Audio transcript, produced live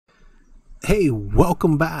Hey,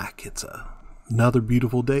 welcome back. It's another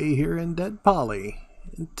beautiful day here in DeadPoly.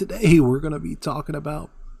 And today we're going to be talking about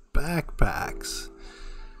backpacks.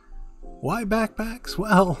 Why backpacks?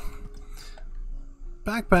 Well,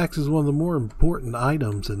 backpacks is one of the more important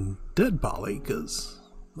items in DeadPoly because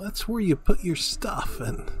that's where you put your stuff.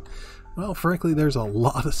 And, well, frankly, there's a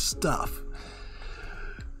lot of stuff.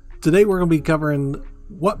 Today we're going to be covering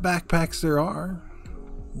what backpacks there are,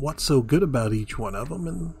 what's so good about each one of them,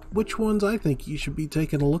 and which ones I think you should be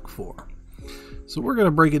taking a look for. So we're going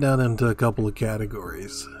to break it down into a couple of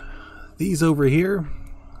categories. These over here,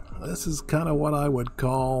 this is kind of what I would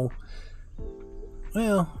call,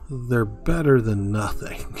 well, they're better than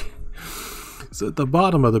nothing. So at the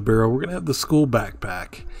bottom of the barrel, we're going to have the school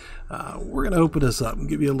backpack. We're going to open this up and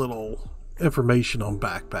give you a little information on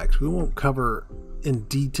backpacks. We won't cover in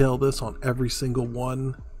detail this on every single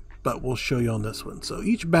one, but we'll show you on this one. So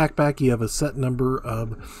each backpack, you have a set number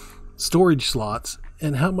of storage slots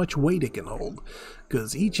and how much weight it can hold,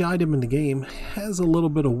 because each item in the game has a little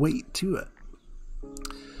bit of weight to it.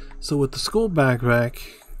 So with the school backpack,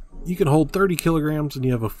 you can hold 30 kilograms and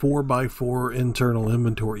you have a 4x4 internal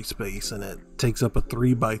inventory space, and it takes up a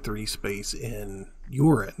 3x3 space in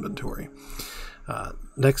your inventory.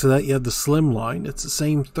 Next to that, you have the slim line. It's the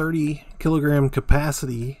same 30 kilogram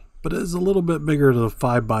capacity, but it is a little bit bigger than a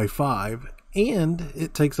 5x5, and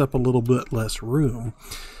it takes up a little bit less room,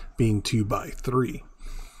 being 2x3.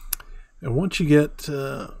 And once you get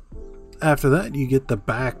after that, you get the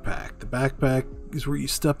backpack. The backpack is where you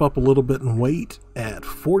step up a little bit in weight at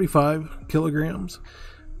 45 kilograms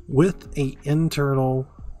with an internal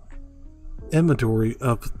inventory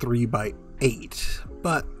of 3x8,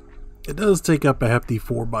 but it does take up a hefty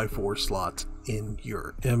 4x4 slots in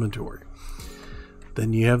your inventory.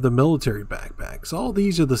 Then you have the military backpacks. All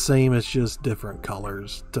these are the same, it's just different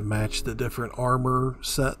colors to match the different armor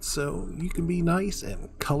sets, so you can be nice and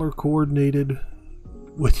color coordinated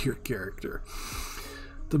with your character.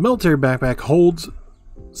 The military backpack holds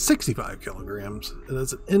 65 kilograms. It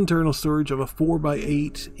has an internal storage of a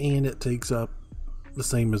 4x8, and it takes up the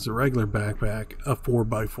same as the regular backpack, a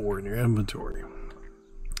 4x4 in your inventory.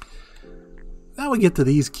 Now we get to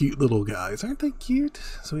these cute little guys. Aren't they cute?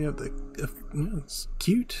 So we have it's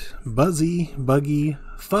cute, Buzzy, Buggy,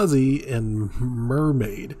 Fuzzy, and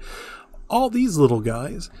Mermaid. All these little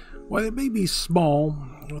guys, while they may be small,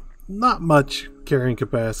 with not much carrying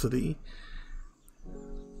capacity,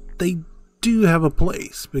 they do have a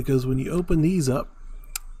place, because when you open these up,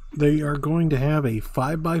 they are going to have a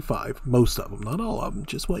 5x5, most of them, not all of them,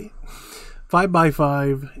 just wait.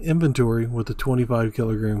 5x5 inventory with a 25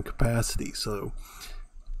 kilogram capacity. So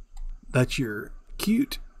that's your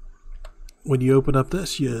cute. When you open up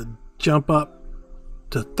this, you jump up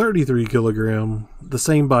to 33 kilogram, the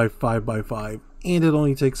same by 5x5, and it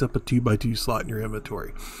only takes up a 2x2 slot in your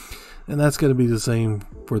inventory. And that's going to be the same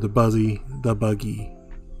for the Buzzy, the Buggy,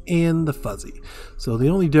 and the Fuzzy. So the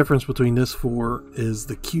only difference between this four is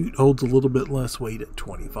the cute holds a little bit less weight at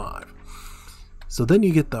 25. So then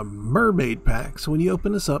you get the Mermaid pack. So when you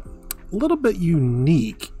open this up, a little bit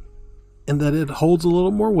unique in that it holds a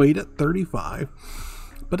little more weight at 35,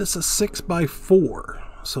 but it's a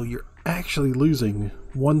 6x4. So you're actually losing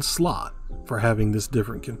one slot for having this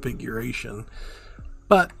different configuration.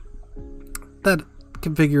 But that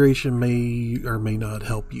configuration may or may not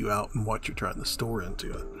help you out in what you're trying to store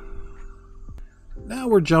into it. Now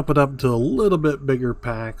we're jumping up to a little bit bigger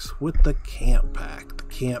packs with the Camp Pack. The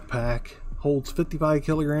Camp Pack holds 55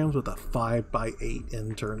 kilograms with a 5x8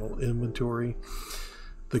 internal inventory.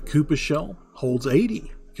 The Koopa Shell holds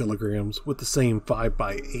 80 kilograms with the same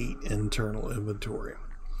 5x8 internal inventory.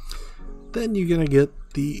 Then you're going to get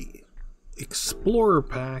the Explorer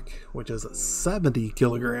Pack, which is a 70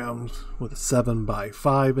 kilograms with a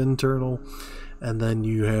 7x5 internal. And then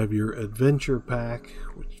you have your Adventure Pack,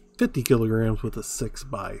 which is 50 kilograms with a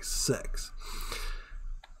 6x6.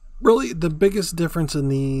 Really, the biggest difference in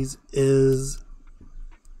these is,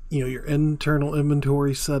 your internal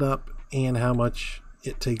inventory setup and how much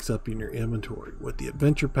it takes up in your inventory. With the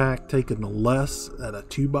Adventure Pack taking the less at a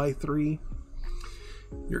 2x3,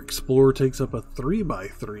 your Explorer takes up a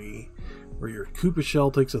 3x3, where your Koopa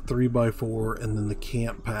Shell takes a 3x4, and then the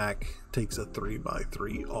Camp Pack takes a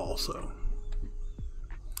 3x3 also.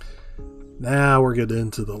 Now we're getting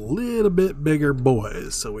into the little bit bigger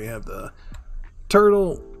boys. So we have the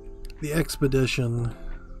Turtle, the Expedition,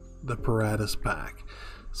 the Paratus Pack.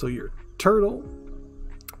 So your Turtle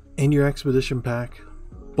and your Expedition Pack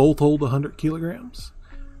both hold 100 kilograms.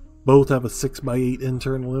 Both have a 6x8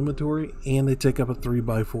 internal inventory, and they take up a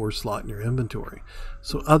 3x4 slot in your inventory.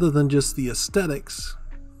 So other than just the aesthetics,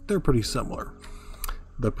 they're pretty similar.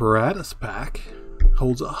 The Paratus pack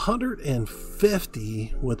holds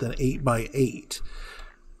 150 with an 8x8,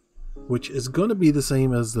 which is going to be the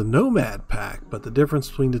same as the Nomad pack, but the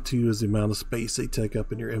difference between the two is the amount of space they take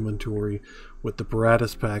up in your inventory, with the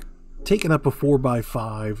Paratus pack taking up a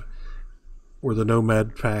 4x5, where the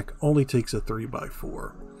Nomad pack only takes a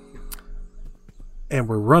 3x4. And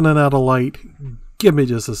we're running out of light. Give me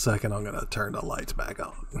just a second, I'm going to turn the lights back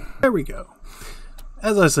on. There we go.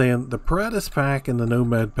 As I was saying, the Paratus pack and the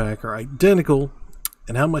Nomad pack are identical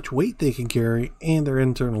in how much weight they can carry and their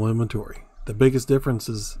internal inventory. The biggest difference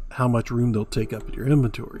is how much room they'll take up in your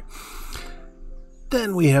inventory.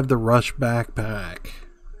 Then we have the Rush backpack,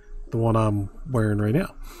 the one I'm wearing right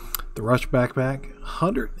now. The Rush backpack,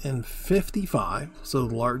 155, so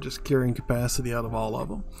the largest carrying capacity out of all of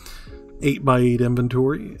them. 8x8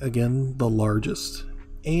 inventory, again the largest,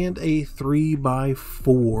 and a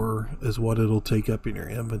 3x4 is what it'll take up in your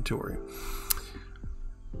inventory,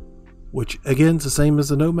 which again is the same as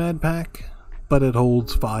the Nomad pack, but it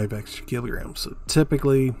holds 5 extra kilograms. So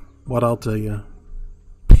typically what I'll tell you,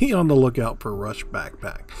 be on the lookout for a Rush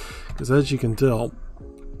backpack, because as you can tell,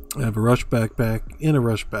 I have a Rush backpack in a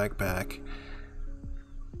Rush backpack.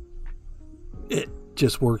 It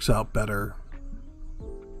just works out better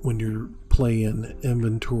when you're playing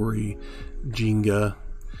inventory Jenga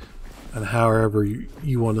and however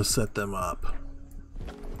you want to set them up.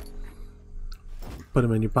 Put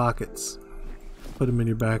them in your pockets, put them in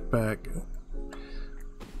your backpack,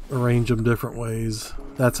 arrange them different ways.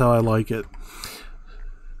 That's how I like it.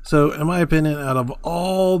 So in my opinion, out of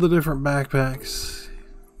all the different backpacks,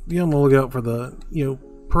 be on the lookout for the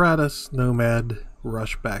Paratus, Nomad,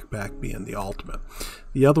 Rush backpack being the ultimate.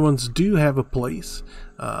 The other ones do have a place.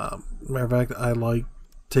 Matter of fact, I like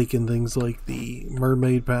taking things like the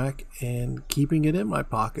Mermaid pack and keeping it in my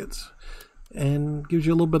pockets, and gives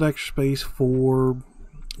you a little bit extra space for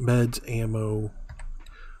meds, ammo,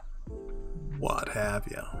 what have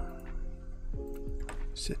you.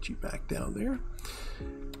 Set you back down there.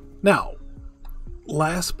 Now,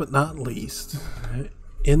 last but not least,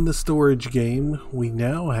 in the storage game, we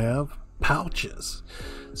now have pouches.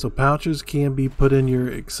 So pouches can be put in your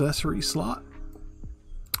accessory slot.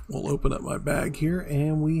 We'll open up my bag here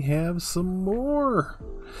and we have some more.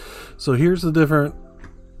 So here's the different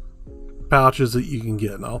pouches that you can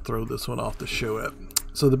get, and I'll throw this one off to show it.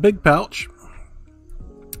 So the big pouch,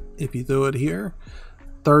 if you throw it here,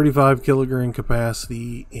 35 kilogram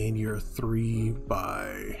capacity and your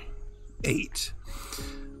 3x8.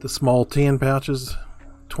 The small tan pouches,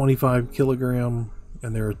 25 kilogram,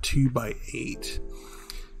 and they're a 2x8.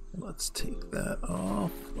 Let's take that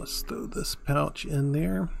off. Let's throw this pouch in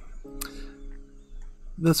there.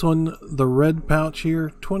 This one, the red pouch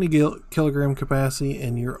here, 20 kilogram capacity,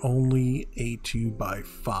 and you're only a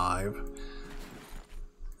 2x5.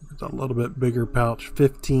 It's a little bit bigger pouch,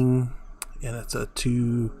 15, and it's a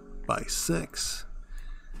 2x6.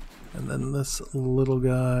 And then this little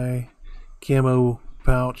guy, camo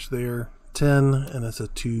pouch there, 10, and it's a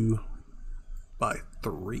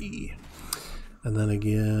 2x3. And then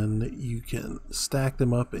again, you can stack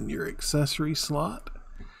them up in your accessory slot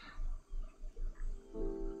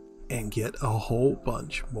and get a whole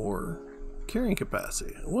bunch more carrying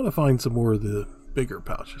capacity. I want to find some more of the bigger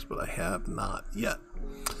pouches, but I have not yet.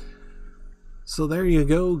 So there you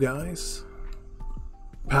go, guys.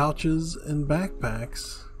 Pouches and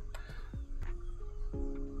backpacks.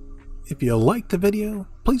 If you liked the video,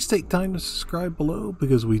 please take time to subscribe below,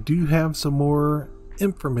 because we do have some more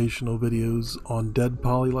informational videos on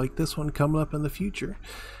DeadPoly like this one coming up in the future.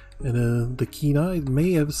 And the keen eye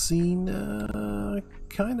may have seen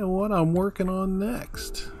kind of what I'm working on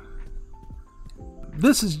next.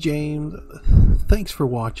 This is James. Thanks for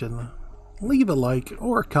watching. Leave a like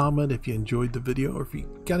or a comment if you enjoyed the video, or if you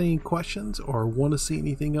got any questions or want to see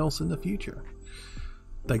anything else in the future.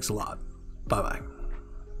 Thanks a lot. Bye bye.